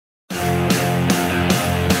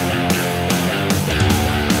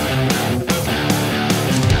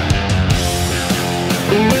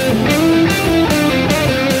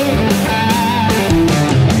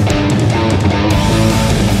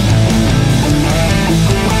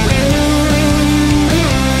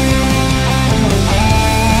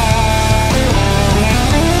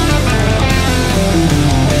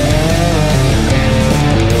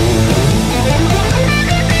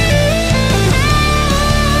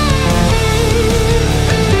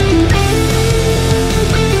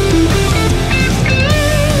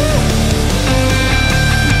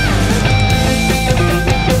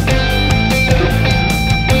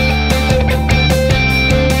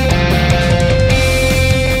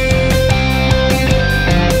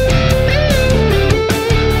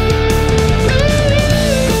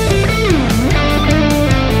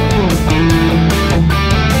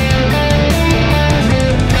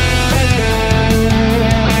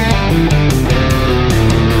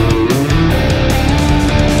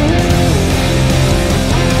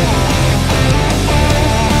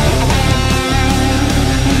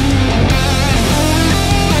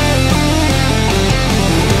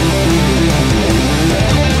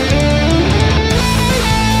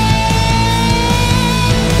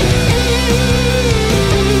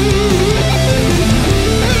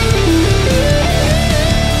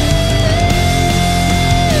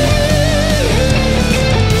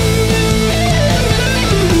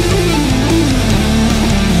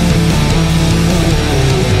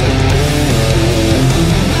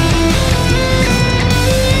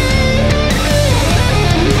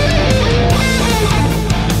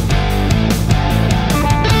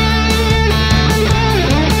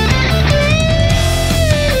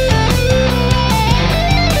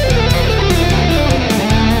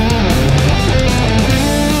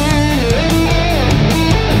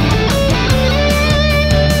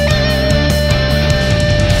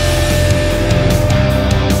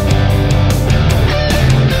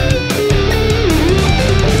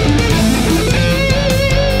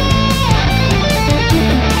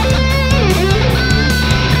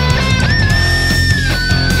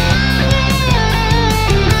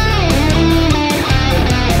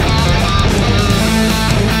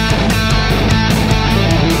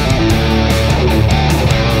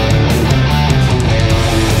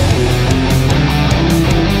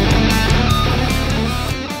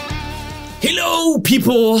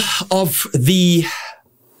People of the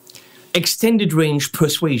extended range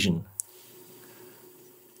persuasion,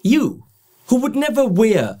 you who would never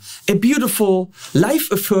wear a beautiful,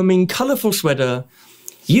 life-affirming, colorful sweater,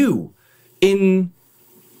 you in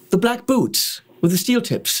the black boots with the steel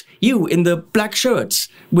tips, you in the black shirts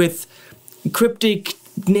with cryptic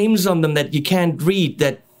names on them that you can't read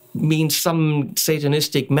that means some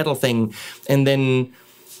satanistic metal thing, and then,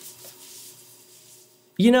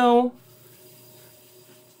 you know,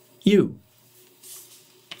 you,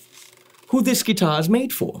 who this guitar is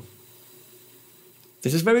made for.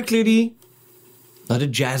 This is very clearly not a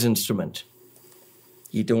jazz instrument.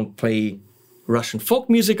 You don't play Russian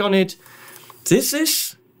folk music on it. This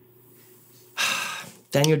is...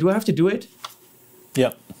 Daniel, do I have to do it?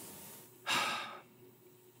 Yep.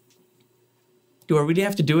 Do I really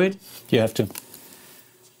have to do it? You have to.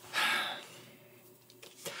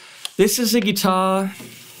 This is a guitar...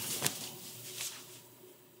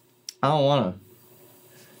 I don't wanna.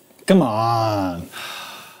 Come on.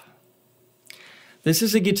 This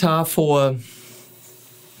is a guitar for...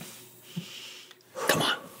 Come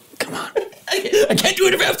on. Come on. I can't do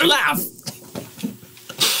it if I have to laugh.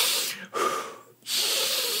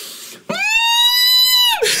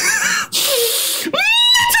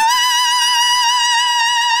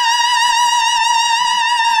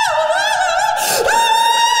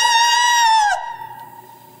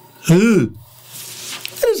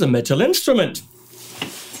 It is a metal instrument.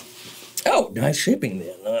 Oh, nice shaping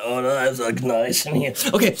there. Oh, that's like nice in here.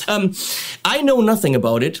 Okay, I know nothing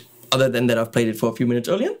about it other than that I've played it for a few minutes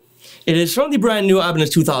earlier. It is from the brand new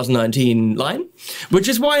Ibanez 2019 line, which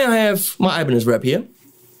is why I have my Ibanez rep here,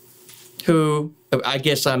 who I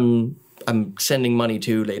guess I'm sending money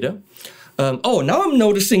to later. Oh, now I'm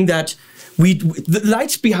noticing that the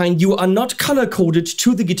lights behind you are not color-coded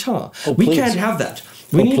to the guitar. Oh, we can't have that.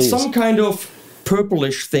 We need some kind of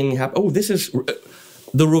purplish thing happen. Oh, this is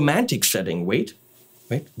the romantic setting. Wait,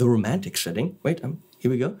 the romantic setting. Wait,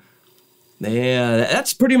 here we go. There,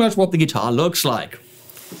 that's pretty much what the guitar looks like.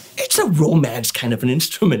 It's a romance kind of an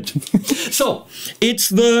instrument. So, it's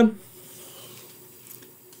that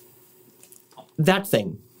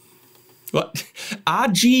thing. What?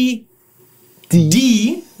 RGD,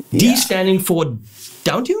 D standing for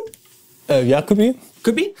downtuned? Yeah, could be.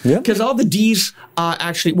 Could be, yeah. Because all the Ds are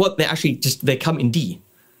actually they come in D.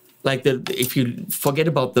 Like if you forget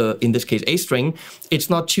about in this case A string, it's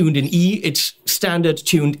not tuned in E, it's standard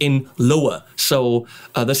tuned in lower. So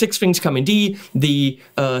the 6 strings come in D, the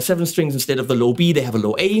 7 strings instead of the low B, they have a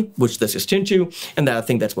low A, which this is tuned to, and I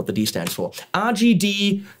think that's what the D stands for.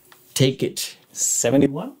 RGD, take it.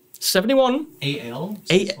 71. 71. AL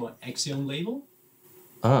stands for Axion label.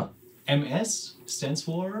 MS stands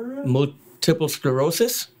for multiple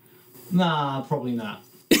sclerosis? Nah, probably not.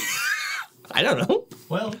 I don't know.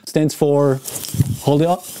 Well, stands for hold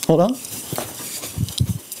on.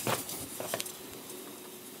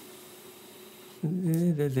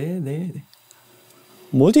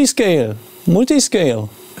 Multiscale.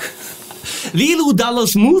 Leeloo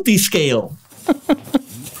dollars multiscale.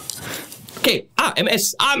 Okay,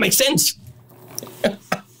 MS. Makes sense.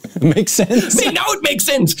 Makes sense. See, now it makes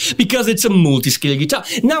sense because it's a multi-scale guitar.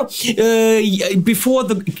 Now, before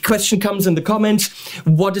the question comes in the comments,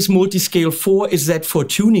 what is multi-scale for? Is that for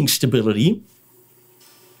tuning stability?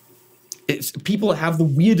 People have the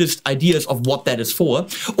weirdest ideas of what that is for.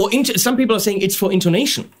 Or some people are saying it's for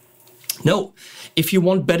intonation. No. If you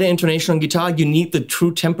want better intonation on guitar, you need the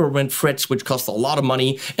true temperament frets, which cost a lot of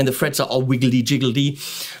money, and the frets are all wiggly-jiggly.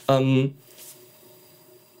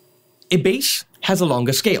 A bass has a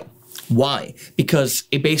longer scale. Why? Because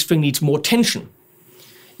a bass string needs more tension.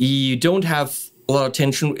 You don't have a lot of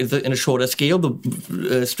tension in a shorter scale.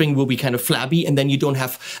 The string will be kind of flabby, and then you don't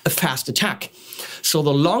have a fast attack. So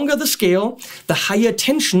the longer the scale, the higher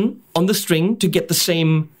tension on the string to get the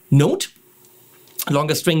same note.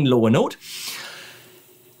 Longer string, lower note.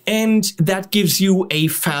 And that gives you a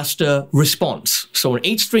faster response. So an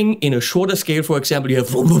 8 string in a shorter scale, for example, you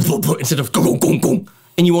have instead of gong gong gong.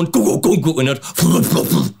 And you want go go go and not,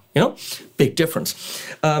 you know, big difference.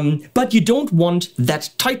 But you don't want that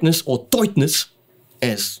tightness or tightness,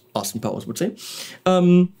 as Austin Powers would say,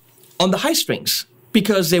 on the high strings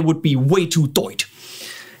because they would be way too tight.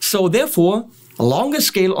 So therefore, a longer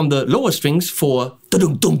scale on the lower strings for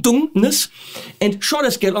dung-dung-dung-ness, and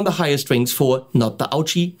shorter scale on the higher strings for not the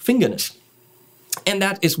ouchy fingerness. And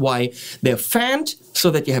that is why they're fanned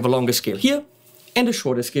so that you have a longer scale here and a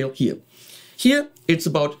shorter scale here. Here, it's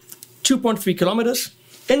about 2.3 kilometers,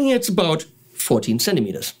 and here it's about 14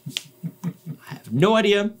 centimeters. I have no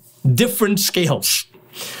idea. Different scales.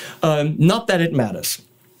 Not that it matters.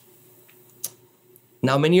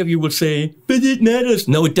 Now, many of you will say, but it matters.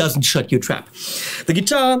 No, it doesn't. Shut your trap. The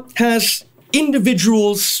guitar has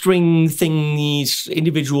individual string thingies,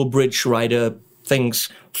 individual bridge rider things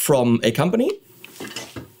from a company.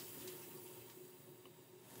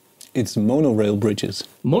 It's monorail bridges.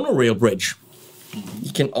 Monorail bridge.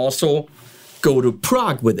 You can also go to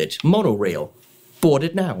Prague with it. Monorail. Board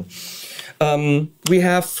it now. We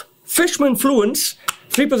have Fishman Fluence,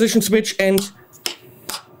 3-position switch and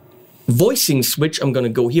voicing switch. I'm going to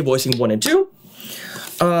go here, voicing 1 and 2.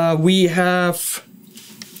 We have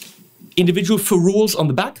individual ferrules on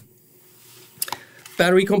the back.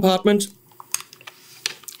 Battery compartment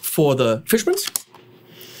for the Fishmans.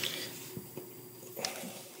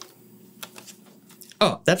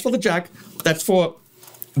 Oh, that's for the jack. That's for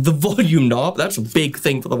the volume knob. That's a big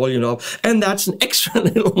thing for the volume knob. And that's an extra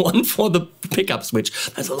little one for the pickup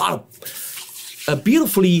switch. There's a lot of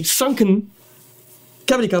beautifully sunken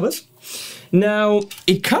cavity covers. Now,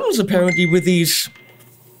 it comes apparently with these...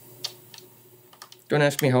 Don't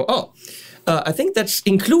ask me how... Oh, I think that's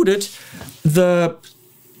included the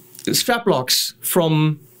strap locks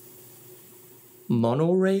from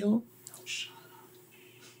Monorail.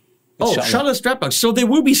 Oh, Shuller strap locks. So they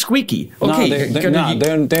will be squeaky. Okay, they're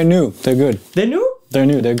new. They're good. They're new? They're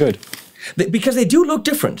new. They're good. Because they do look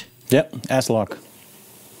different. Yep, ass lock.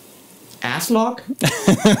 Ass lock?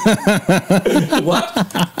 What?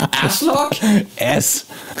 Ass lock? S,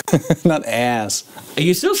 not ass. Are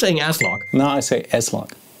you still saying ass lock? No, I say S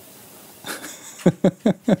lock.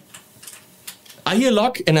 I hear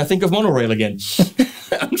lock and I think of monorail again.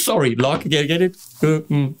 I'm sorry, lock, get it?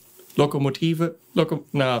 Locomotive?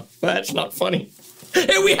 No, that's not funny.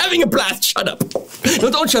 Hey, we're having a blast, shut up. No,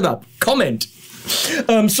 don't shut up, comment.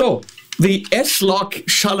 So, the S-Lock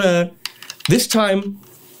Shuller, this time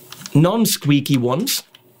non-squeaky ones.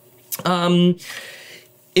 A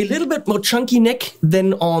little bit more chunky neck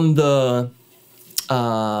than on the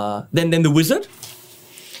than the Wizard.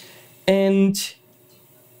 And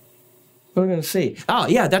what am I going to say? Ah,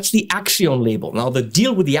 yeah, that's the Axion label. Now, the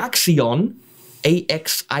deal with the Axion,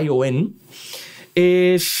 A-X-I-O-N,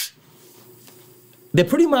 is they're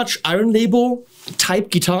pretty much iron label type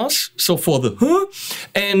guitars. So for the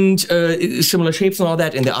and similar shapes and all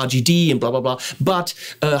that, and the RGD and blah, blah, blah. But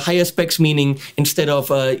higher specs, meaning instead of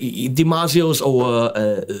DiMarzio's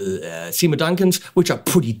or Seymour Duncan's, which are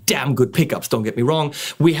pretty damn good pickups, don't get me wrong,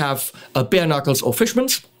 we have bare knuckles or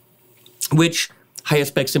Fishmans, which higher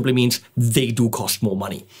spec simply means they do cost more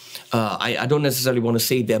money. I don't necessarily want to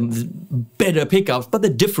say they're better pickups, but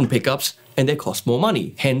they're different pickups and they cost more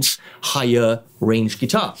money, hence higher range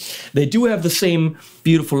guitar. They do have the same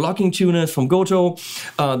beautiful locking tuners from Goto.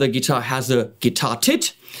 The guitar has a guitar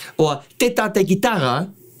tit, or teta de guitarra,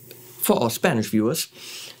 for our Spanish viewers,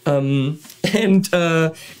 and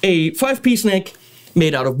a 5-piece neck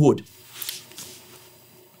made out of wood.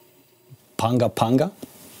 Panga panga?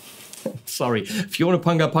 Sorry, if you want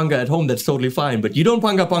to panga at home, that's totally fine, but you don't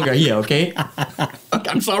panga here, okay?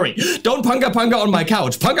 I'm sorry. Don't panga on my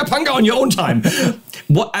couch. Panga on your own time.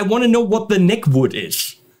 What I want to know what the neck wood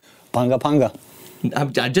is. Panga panga.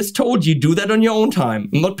 I just told you, do that on your own time.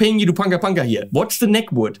 I'm not paying you to panga here. What's the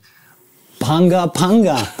neck wood? Panga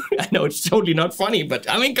panga. I know, it's totally not funny, but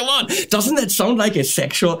I mean, come on. Doesn't that sound like a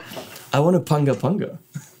sexual... I want to panga.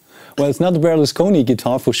 Well, it's not the Berlusconi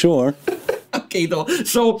guitar for sure. Okay, though.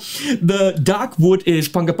 So the dark wood is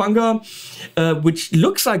panga, which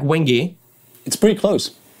looks like wenge. It's pretty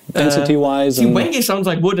close, density-wise. See, wenge sounds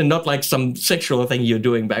like wood and not like some sexual thing you're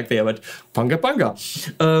doing back there, but panga.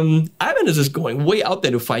 Ibanez is going way out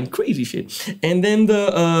there to find crazy shit. And then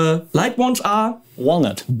the light ones are...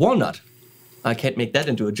 Walnut. Walnut. I can't make that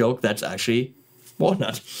into a joke. That's actually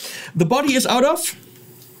walnut. The body is out of...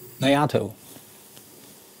 Nayato.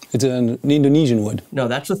 It's an Indonesian wood. No,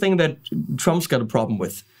 that's the thing that Trump's got a problem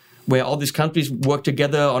with, where all these countries work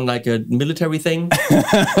together on like a military thing.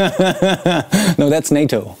 No, that's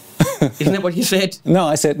NATO. Isn't that what you said? No,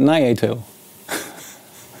 I said Nayato.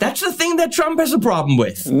 That's the thing that Trump has a problem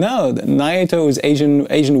with. No, Nayato is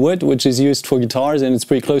Asian wood, which is used for guitars, and it's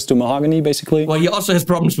pretty close to mahogany, basically. Well, he also has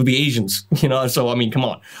problems with the Asians, you know, so, I mean, come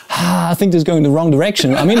on. I think this is going the wrong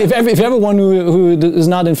direction. I mean, if everyone who is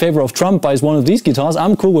not in favor of Trump buys one of these guitars,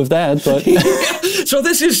 I'm cool with that, but... So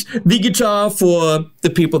this is the guitar for the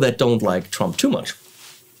people that don't like Trump too much.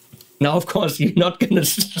 Now, of course, you're not going to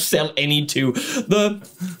sell any to the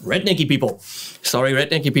rednecky people. Sorry,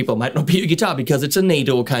 rednecky people, might not be your guitar because it's a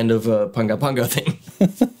NATO kind of panga thing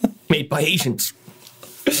made by Asians.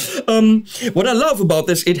 What I love about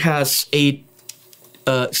this, it has a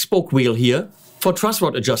spoke wheel here for truss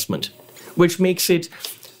rod adjustment, which makes it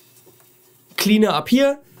cleaner up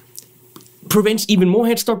here, prevents even more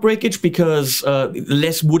headstock breakage because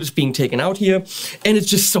less wood is being taken out here, and it's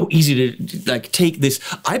just so easy to like take this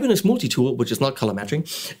Ibanez multi-tool, which is not color matching,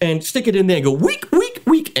 and stick it in there and go weak, weak,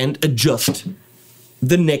 weak, and adjust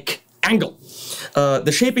the neck angle.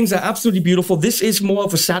 The shapings are absolutely beautiful. This is more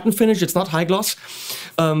of a satin finish, it's not high gloss,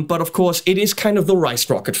 but of course it is kind of the rice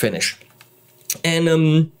rocket finish.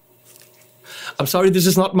 And I'm sorry, this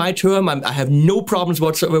is not my term. I have no problems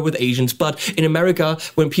whatsoever with Asians, but in America,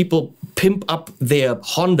 when people pimp up their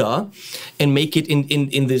Honda and make it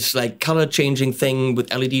in this like color changing thing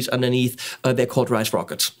with LEDs underneath, they're called rice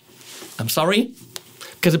rockets. I'm sorry,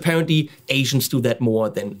 because apparently Asians do that more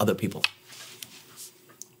than other people.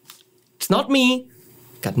 It's not me.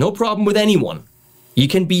 Got no problem with anyone. You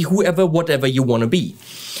can be whoever, whatever you want to be.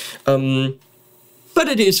 But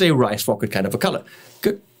it is a rice rocket kind of a color.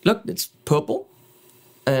 Good. Look, it's purple,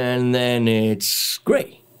 and then it's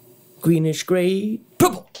gray, greenish gray,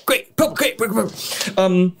 purple, gray, purple, gray, purple.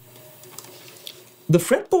 The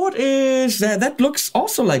fretboard is that looks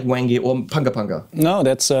also like wangi or panga panga. No,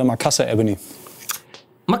 that's Makassar ebony.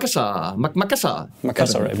 Makassar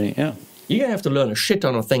ebony, yeah. You're gonna have to learn a shit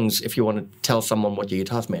ton of things if you want to tell someone what your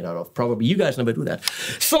guitar's made out of. Probably you guys never do that.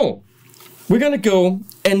 So we're gonna go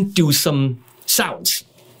and do some sounds.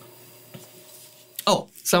 Oh,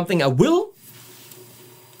 something I will,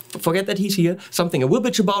 forget that he's here, something I will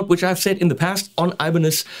bitch about, which I've said in the past on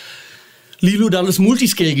Ibanez Leeloo Dallas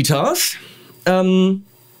multiscale guitars.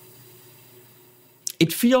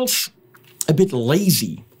 It feels a bit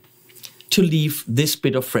lazy to leave this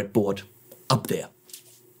bit of fretboard up there.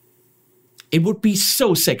 It would be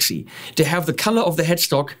so sexy to have the color of the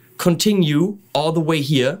headstock continue all the way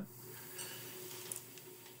here.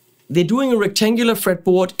 They're doing a rectangular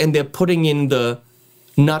fretboard and they're putting in the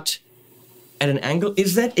nut at an angle.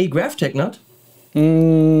 Is that a Graphtec nut?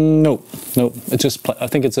 No. It's just I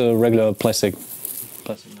think it's a regular plastic.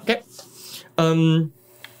 Okay.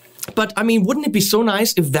 But I mean, wouldn't it be so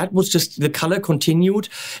nice if that was just the color continued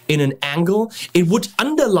in an angle? It would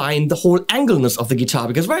underline the whole angleness of the guitar,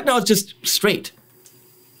 because right now it's just straight.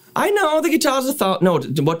 I know the guitar's what,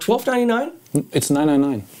 $12.99? It's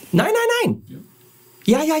 $9.99. $9.99.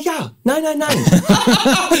 Yeah.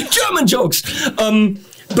 $9.99. German jokes.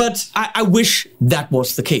 But I wish that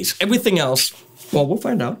was the case. Everything else, well, we'll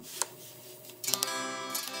find out.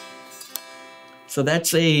 So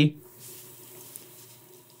that's a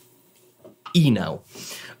E now.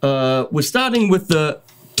 We're starting with the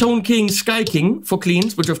Tone King Sky King for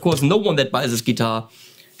cleans, which of course no one that buys this guitar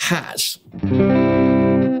has.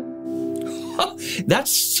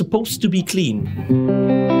 That's supposed to be clean.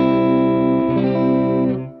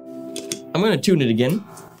 I'm gonna tune it again.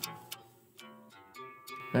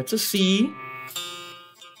 That's a C.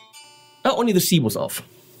 Oh, only the C was off.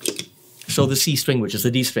 So the C string, which is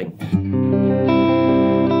the D string.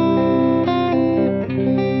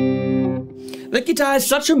 The guitar has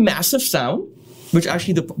such a massive sound, which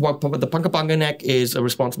actually the Panga Panga neck is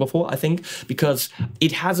responsible for, I think, because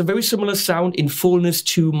it has a very similar sound in fullness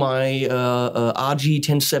to my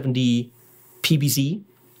RG1070 PBZ.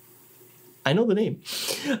 I know the name.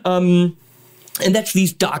 And that's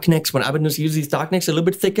these dark necks. When Ibanez uses these dark necks, a little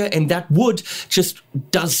bit thicker, and that wood just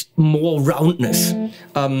does more roundness.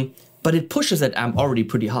 But it pushes that amp already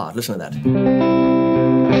pretty hard. Listen to that.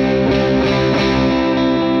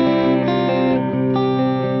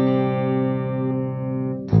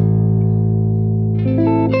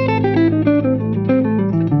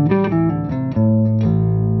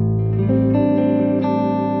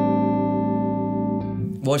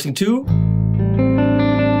 Voicing 2.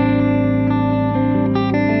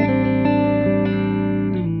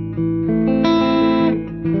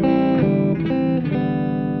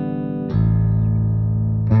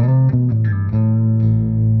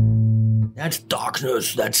 That's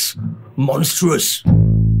darkness, that's monstrous.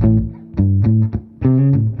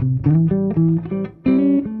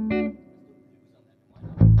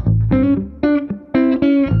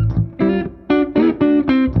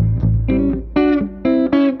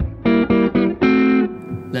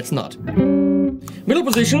 Let's not. Middle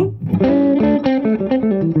position.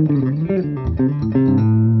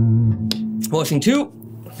 Voicing 2.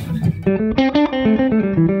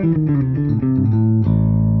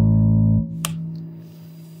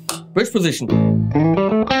 Bridge position.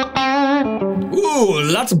 Ooh,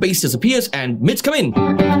 lots of bass disappears and mids come in.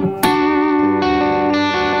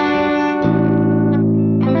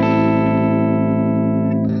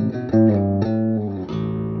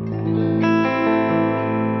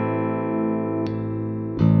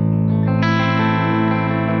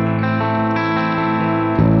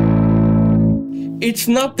 It's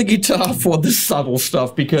not the guitar for the subtle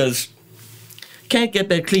stuff, because can't get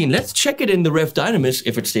that clean. Let's check it in the Revv Dynamis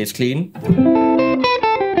if it stays clean.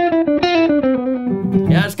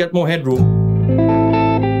 Yeah, it's got more headroom.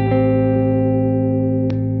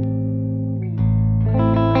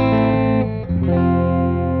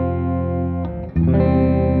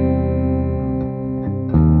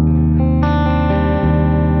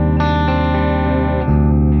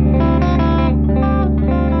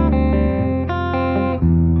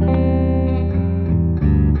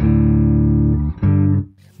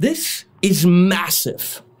 This is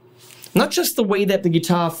massive. Not just the way that the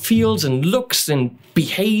guitar feels and looks and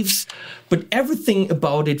behaves, but everything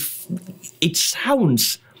about it, it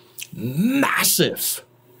sounds massive.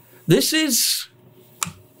 This is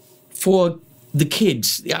for the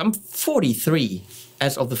kids. I'm 43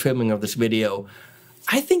 as of the filming of this video.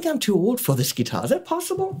 I think I'm too old for this guitar. Is that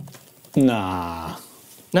possible? Nah.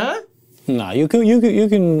 Nah? Nah, you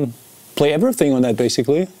can play everything on that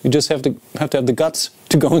basically. You just have to have the guts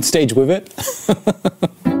to go on stage with it.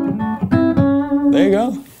 There you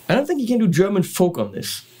go. I don't think you can do German folk on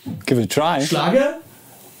this. Give it a try. Schlager?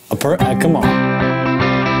 Come on.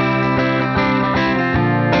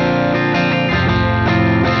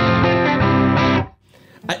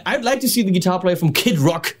 I'd like to see the guitar player from Kid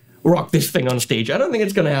Rock rock this thing on stage. I don't think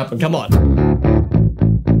it's gonna happen. Come on.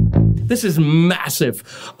 This is massive.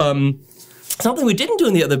 Something we didn't do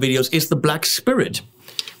in the other videos is the Black Spirit,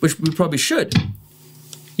 which we probably should.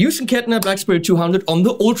 Hughes and Ketter Black Spirit 200 on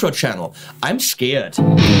the Ultra channel. I'm scared.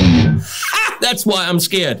 That's why I'm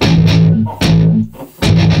scared.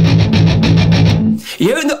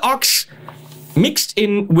 Here in the aux, mixed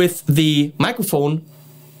in with the microphone,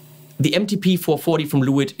 the MTP 440 from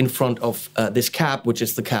Leeloo in front of this cab, which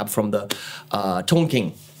is the cab from the Tone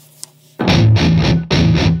King.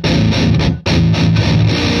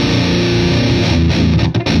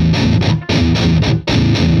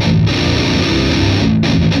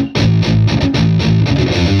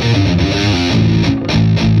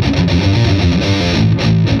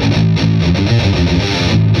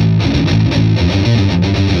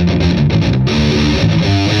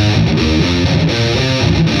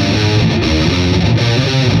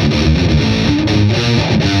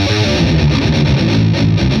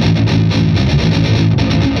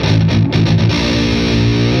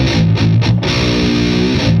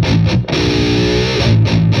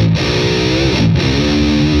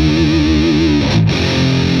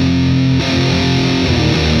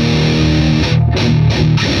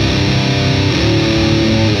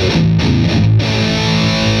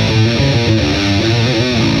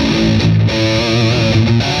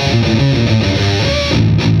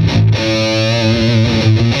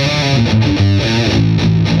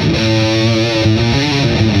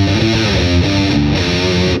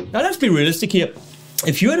 Be realistic here.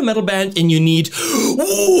 If you're in a metal band and you need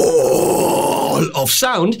wall of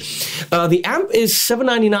sound, the amp is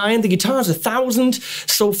 $799, the guitar is $1,000.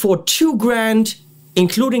 So for $2,000,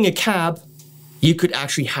 including a cab, you could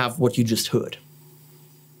actually have what you just heard.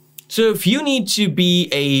 So if you need to be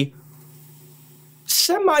a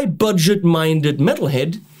semi-budget minded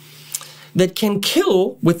metalhead that can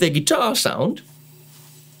kill with their guitar sound,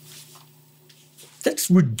 that's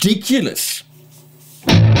ridiculous.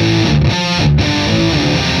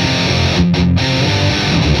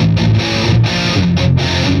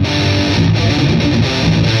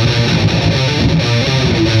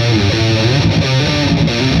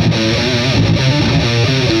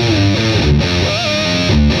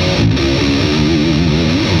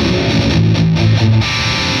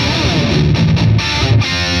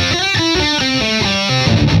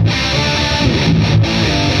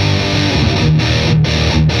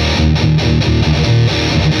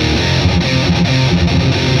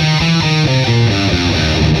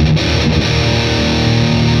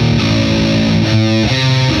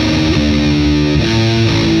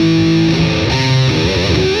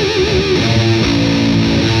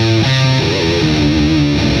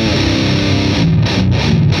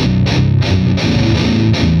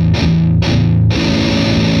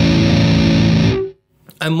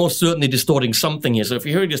 I'm most certainly distorting something here. So if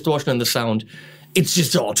you hear a distortion in the sound, it's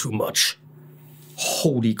just all too much.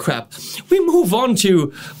 Holy crap. We move on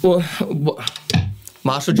to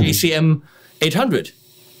Marshall JCM 800.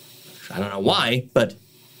 I don't know why, but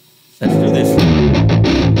let's do this.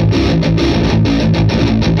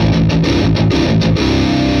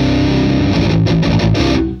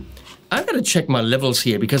 I've got to check my levels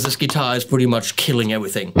here because this guitar is pretty much killing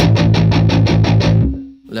everything.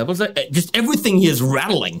 Levels, just everything here is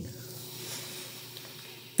rattling.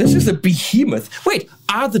 This is a behemoth. Wait,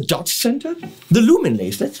 are the dots centered? The lumen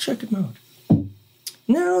lays, let's check it out.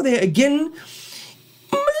 No, they're again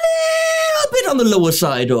a little bit on the lower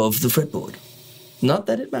side of the fretboard. Not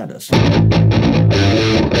that it matters.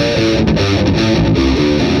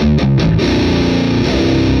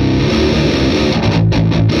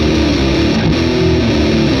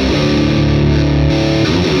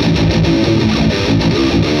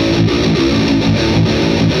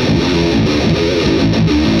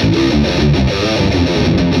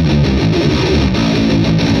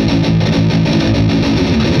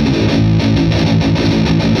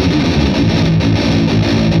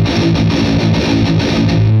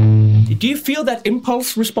 Do you feel that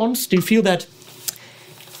impulse response? Do you feel that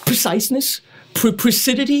preciseness?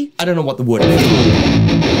 Precisity? I don't know what the word is.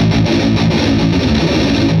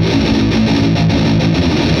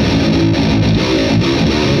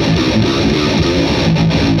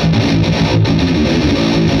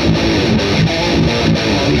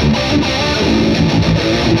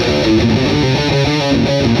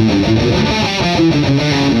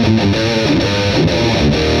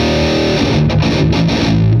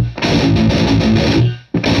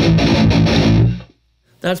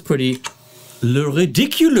 That's pretty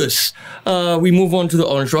ridiculous. We move on to the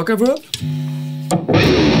orange rock reverb.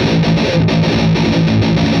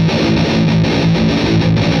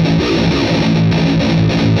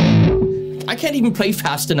 I can't even play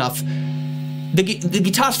fast enough. The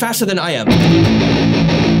guitar's faster than I am.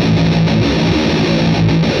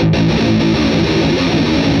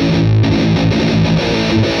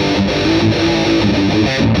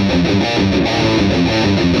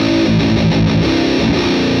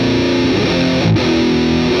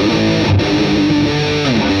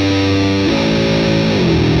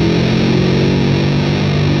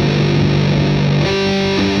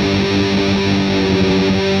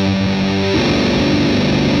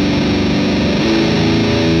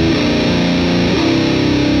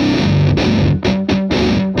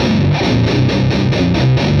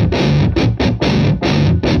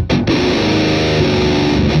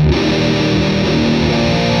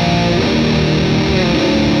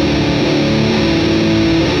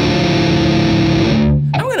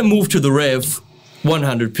 Move to the Revv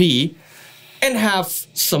 100p and have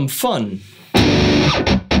some fun.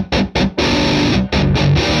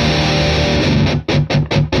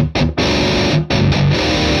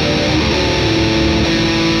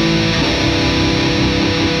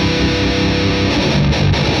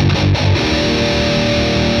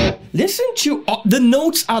 Listen to the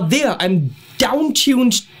notes are there. I'm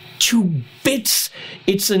down-tuned to bits.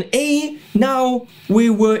 It's an A. Now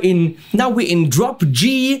we're in drop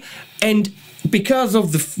G, and because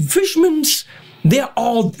of the Fishmans, they're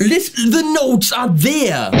all the notes are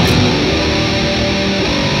there.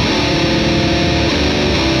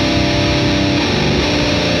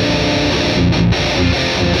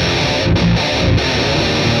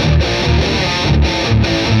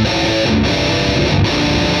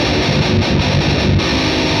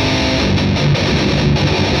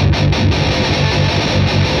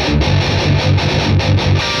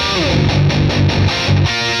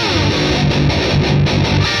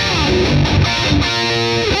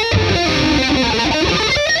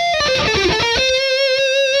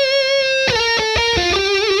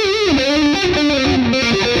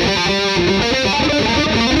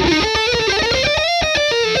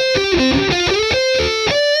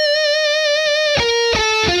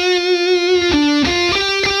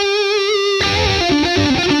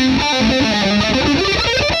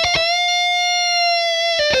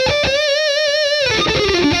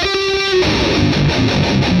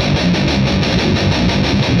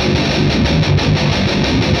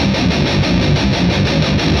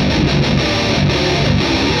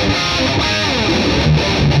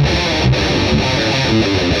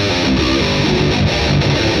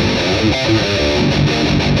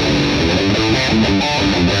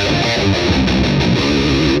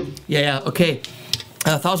 Yeah, okay.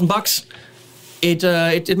 $1,000.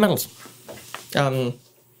 It metals.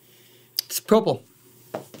 It's purple.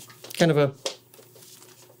 Kind of a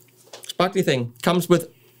sparkly thing. Comes with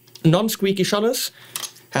non-squeaky shutters.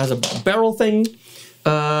 Has a barrel thing.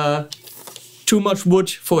 Too much wood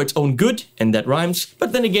for its own good, and that rhymes.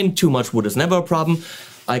 But then again, too much wood is never a problem.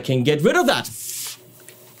 I can get rid of that.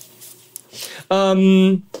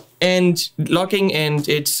 And locking, and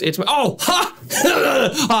it's oh ha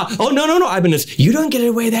oh no Ibanez, you don't get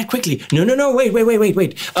away that quickly. No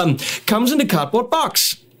wait. Comes in the cardboard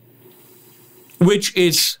box, which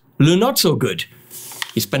is not so good.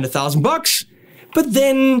 You spend $1,000, but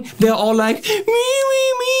then they're all like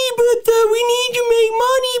me, but we need to make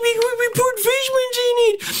money because we put Fishmans in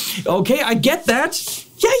it. Okay, I get that.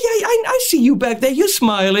 Yeah, I see you back there. You're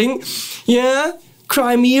smiling. Yeah.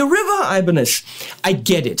 Cry me a river, Ibanez. I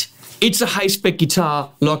get it. It's a high-spec guitar,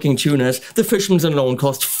 locking tuners. The Fishmans alone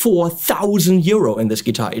cost €4,000 in this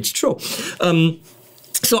guitar. It's true.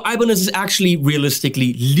 So Ibanez is actually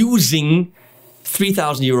realistically losing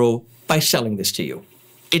 €3,000 by selling this to you.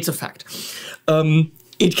 It's a fact.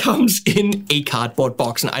 It comes in a cardboard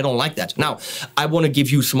box, and I don't like that. Now, I want to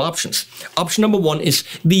give you some options. Option number one is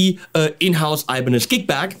the in-house Ibanez gig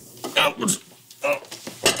bag.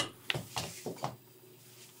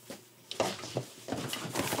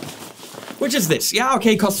 Which is this. Yeah,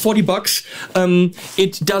 okay, costs $40.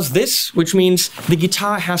 It does this, which means the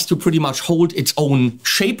guitar has to pretty much hold its own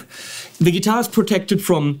shape. The guitar is protected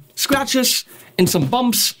from scratches and some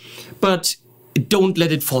bumps, but don't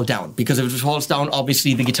let it fall down, because if it falls down,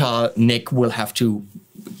 obviously the guitar neck will have to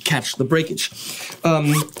catch the breakage.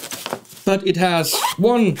 But it has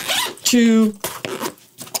 1, 2,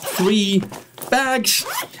 3 bags.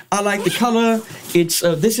 I like the color. It's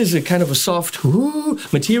this is a kind of a soft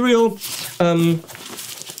material.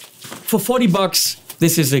 For $40,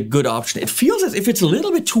 this is a good option. It feels as if it's a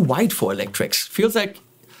little bit too wide for electrics. Feels like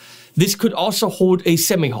this could also hold a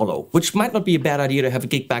semi-hollow, which might not be a bad idea to have a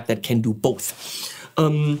gig bag that can do both.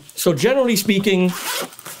 So generally speaking,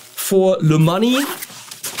 for the money,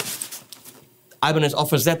 Ibanez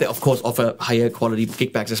offers that. They of course offer higher quality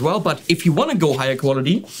gig bags as well. But if you want to go higher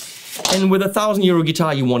quality, and with a €1,000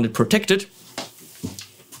 guitar you want it protected,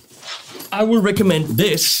 I will recommend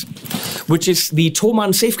this, which is the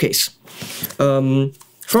Thomann safe case.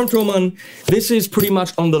 From Thomann, this is pretty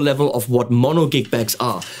much on the level of what mono gig bags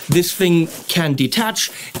are. This thing can detach,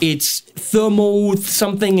 it's thermo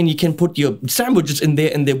something, and you can put your sandwiches in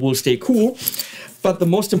there and they will stay cool. But the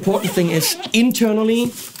most important thing is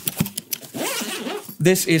internally,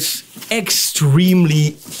 this is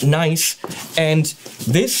extremely nice, and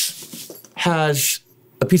this has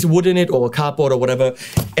a piece of wood in it or a cardboard or whatever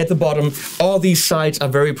at the bottom. All these sides are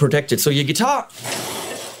very protected, so your guitar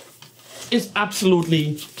is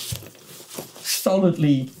absolutely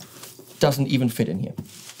solidly doesn't even fit in here.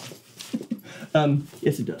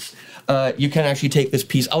 Yes, it does. You can actually take this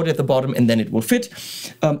piece out at the bottom and then it will fit,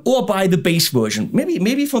 or buy the base version.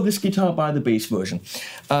 Maybe for this guitar, buy the base version.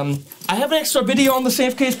 I have an extra video on the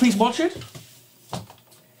safe case. Please watch it.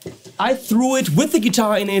 I threw it with the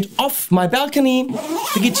guitar in it off my balcony.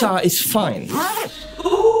 The guitar is fine.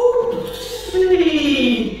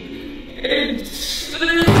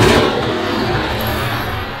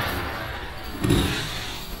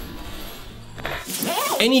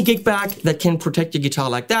 Any gig bag that can protect your guitar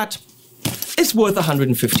like that is worth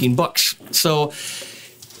 $115. So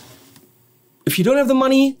if you don't have the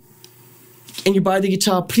money and you buy the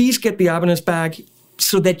guitar, please get the Ibanez bag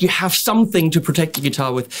so that you have something to protect your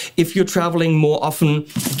guitar with. If you're traveling more often,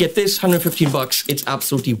 get this, $115. It's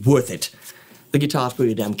absolutely worth it. The guitar is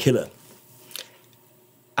pretty damn killer.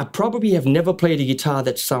 I probably have never played a guitar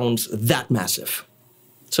that sounds that massive.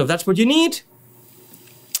 So if that's what you need,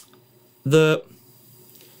 the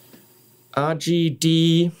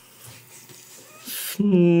RGD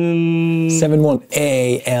 71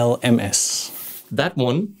 ALMS. That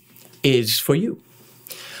one is for you.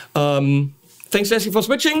 Thanks, Leslie, for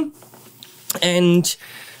switching. And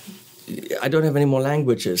I don't have any more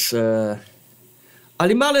languages.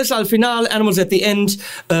 Animales al final, animals at the end.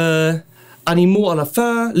 Animaux à la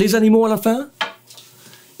fin, les animaux à la fin.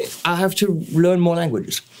 I have to learn more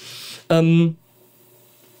languages. Bye,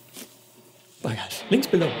 guys. Links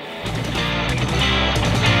below.